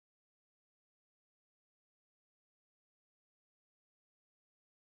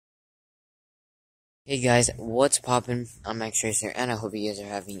Hey guys, what's poppin'? I'm X Racer, and I hope you guys are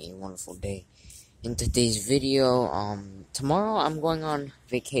having a wonderful day. In today's video, tomorrow I'm going on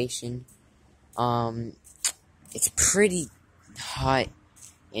vacation. It's pretty hot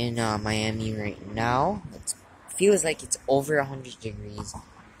in Miami right now. It feels like it's over 100 degrees,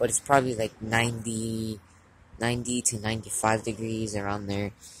 but it's probably like 90 to 95 degrees around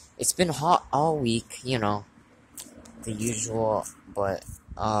there. It's been hot all week, the usual, but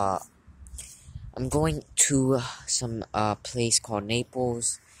I'm going to some place called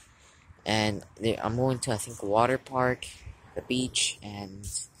Naples, and I'm going to, I think, a water park, the beach, and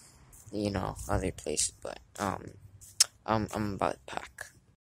other places. But I'm about to pack.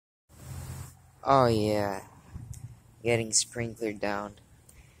 Oh yeah, getting sprinklered down.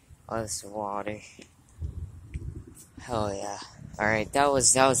 All this water. Hell yeah! All right, that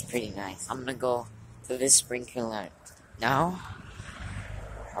was pretty nice. I'm gonna go to this sprinkler now.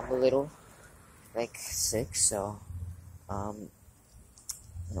 I'm a little sick, so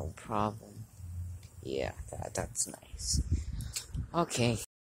no problem. Yeah, that's nice. Okay.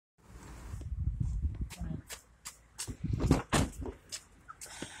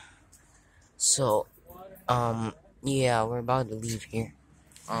 So, yeah, we're about to leave here.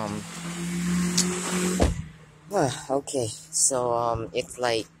 Okay. So, it's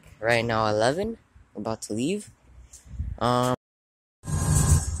like right now 11. About to leave. Um,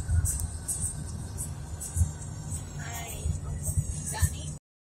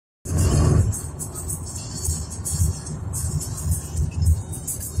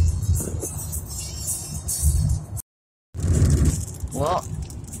 well,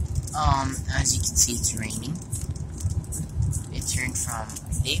 as you can see, it's raining. It turned from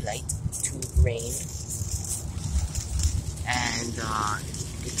daylight to rain. And,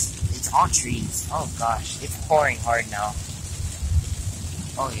 it's all trees. Oh gosh, it's pouring hard now.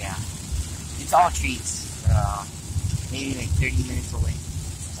 Oh yeah. It's all trees. Maybe like 30 minutes away.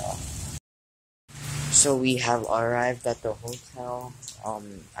 So we have arrived at the hotel.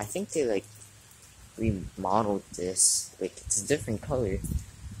 I think they remodeled this. Like, it's a different color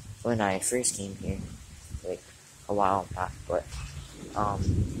when I first came here, like a while back. But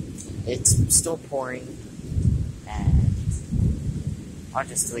it's still pouring, and I'll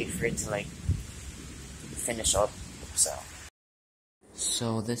just wait for it to finish up.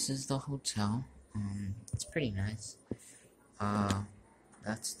 So this is the hotel. It's pretty nice.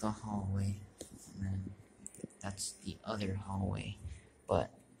 That's the hallway, and then that's the other hallway. But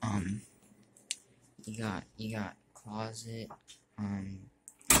you got closet,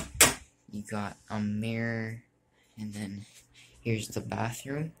 you got a mirror, and then here's the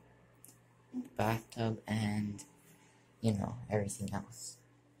bathroom, bathtub, and everything else.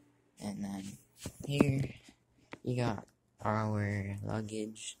 And then here you got our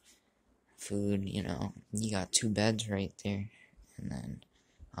luggage, food, you got 2 beds right there, and then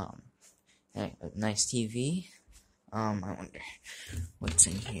a nice TV. I wonder what's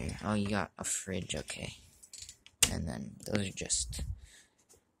in here. Oh, you got a fridge, okay. And then those are just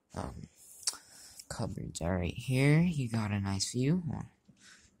cupboards. Alright, here you got a nice view.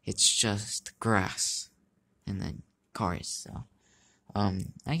 It's just grass and then cars, so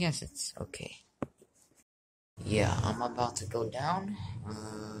I guess it's okay. Yeah, I'm about to go down.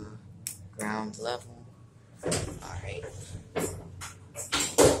 Ground level. Alright.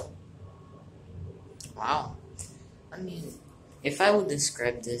 Wow. I mean, if I would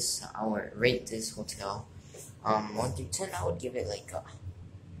describe this, I would rate this hotel 1 through 10, I would give it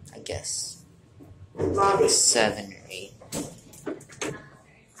I guess, maybe 7 or 8.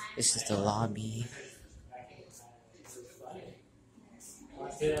 This is the lobby.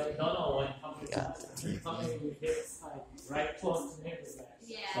 Got the TV.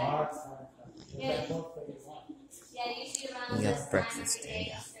 We got breakfast there,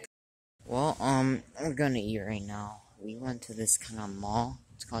 yeah. Well, we're gonna eat right now. We went to this kind of mall.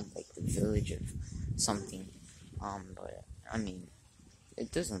 It's called the Village of something. But I mean,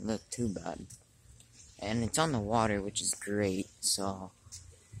 it doesn't look too bad, and it's on the water, which is great. So,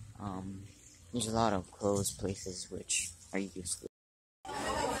 there's a lot of closed places which are useless.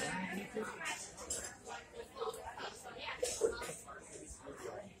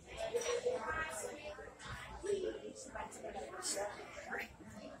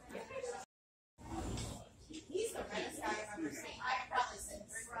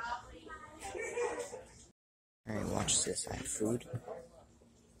 Alright, watch this. I have food. I'm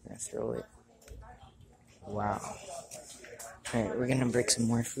gonna throw it. Wow. Alright, we're gonna break some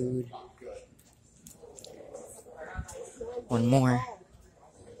more food. One more.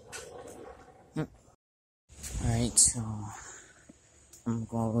 Alright, so I'm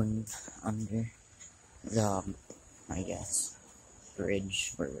going under. the, I guess,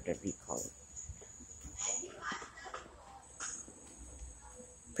 bridge, or whatever you call it.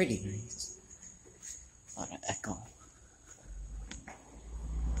 Pretty nice. A lot of echo.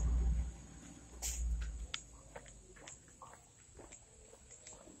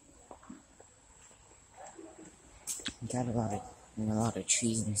 Got a lot of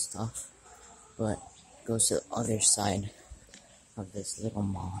trees and stuff, but it goes to the other side of this little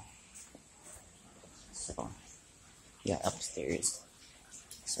mall. So, yeah, upstairs.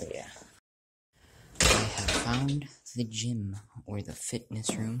 So, yeah. I have found the gym, or the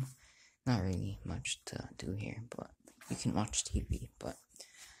fitness room. Not really much to do here, but you can watch TV, but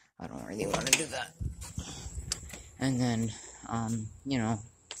I don't really want to do that. And then,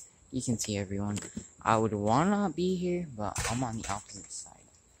 you can see everyone. I would wanna be here, but I'm on the opposite side.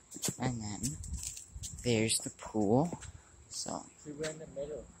 And then, there's the pool. So, we're in the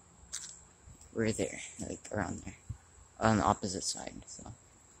middle. We're there, like around there. On the opposite side, so.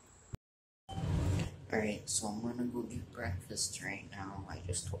 Alright, so I'm gonna go get breakfast right now. I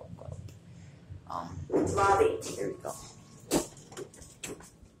just woke up. Lobby. Here we go.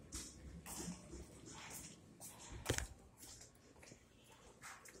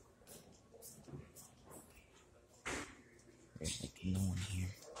 There's like no one here.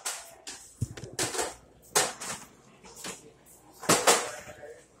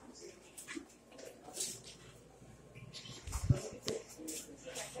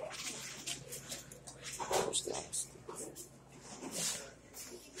 Where's the house?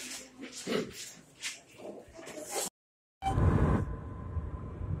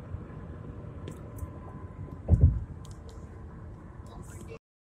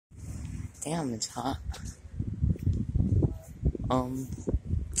 Damn, it's hot.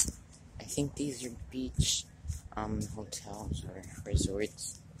 I think these are beach, hotels or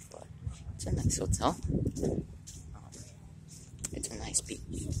resorts, but it's a nice hotel. It's a nice beach.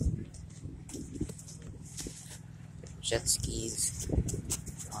 Jet skis,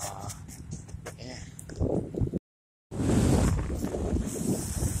 yeah.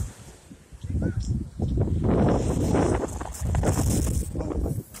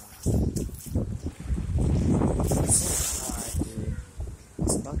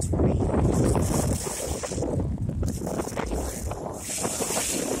 It's about to rain.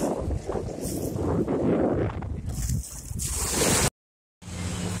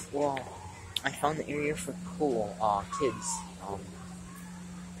 Well, I found the area for pool, kids,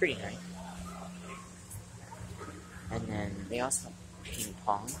 pretty nice. And then they also have ping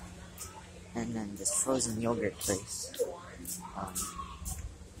pong. And then this frozen yogurt place.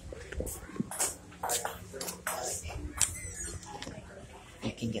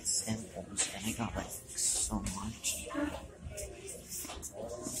 You can get samples, and I got like so much.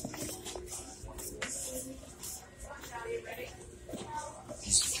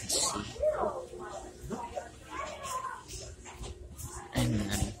 As you can see. And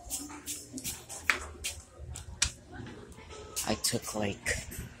then I took like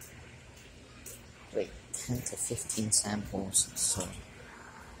 10 to 15 samples, so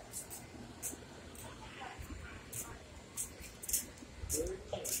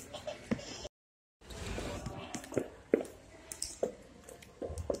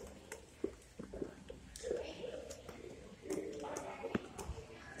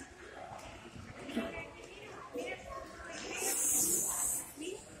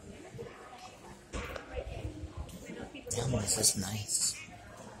damn, this is nice.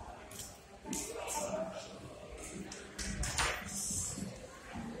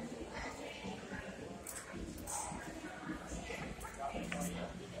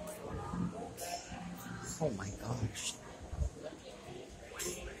 Oh my gosh.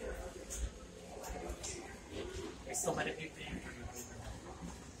 There's so many people.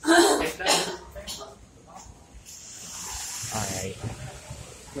 Alright,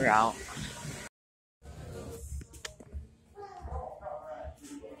 we're out.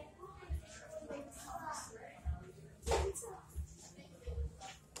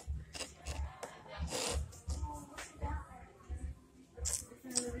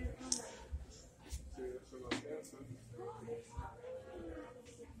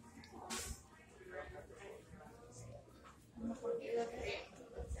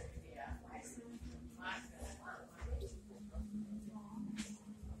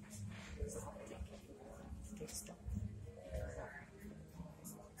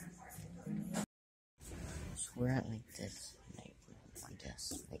 So we're at like this, like, I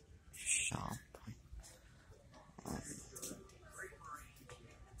guess, like, shop.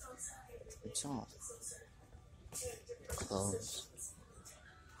 It's all clothes.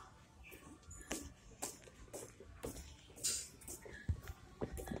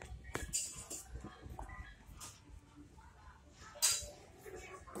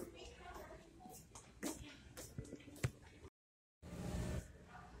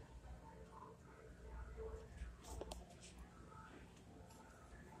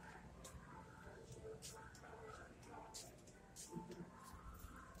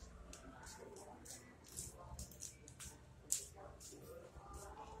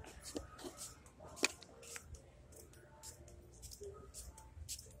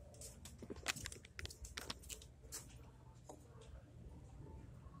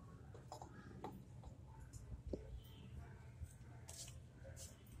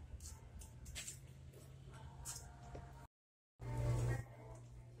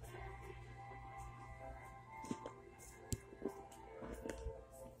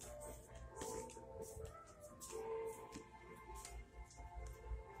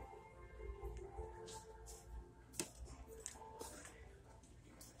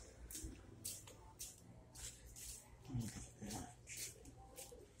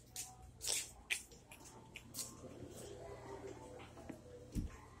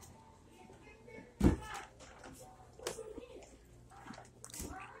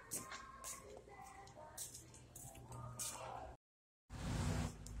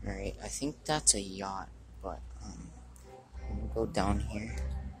 Alright, I think that's a yacht, but, I'm gonna go down here.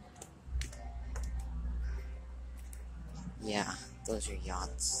 Yeah, those are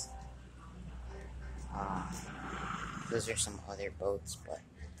yachts. Those are some other boats, but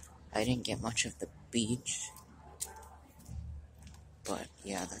I didn't get much of the beach. But,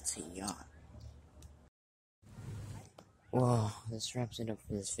 yeah, that's a yacht. Well, this wraps it up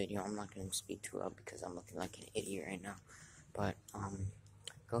for this video. I'm not gonna speak too loud because I'm looking like an idiot right now. But,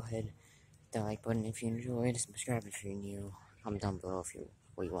 go ahead, hit that like button if you enjoyed, subscribe if you're new, comment down below if you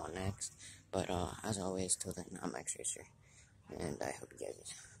what you want next. But, as always, till then, I'm X Racer, and I hope you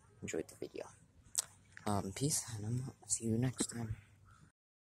guys enjoyed the video. Peace, and see you next time.